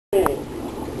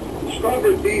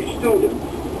discovered these students.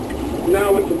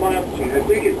 Now it's a mob scene. I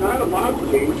think it's not a mob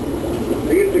scene. I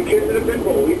think it's the kids that have been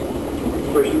bullied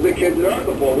versus the kids that are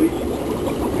the bullies,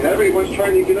 and everyone's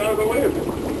trying to get out of the way of it.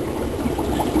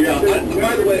 Yeah.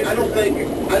 By the way, I don't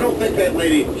think that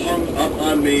lady hung up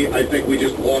on me. I think we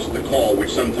just lost the call,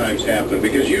 which sometimes happens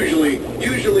because usually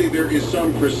there is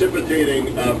some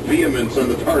precipitating vehemence on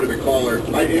the part of the caller.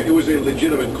 It was a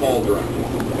legitimate call drop.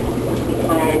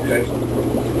 Oh, okay.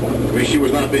 I mean, she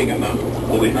was not being I'm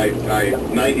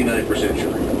 99%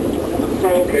 sure.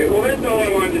 Oh, okay. Well, that's all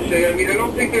I wanted to say. I mean, I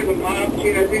don't think there's a mob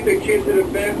scene. I think the kids that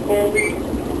have been bullied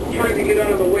trying to get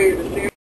out of the way of the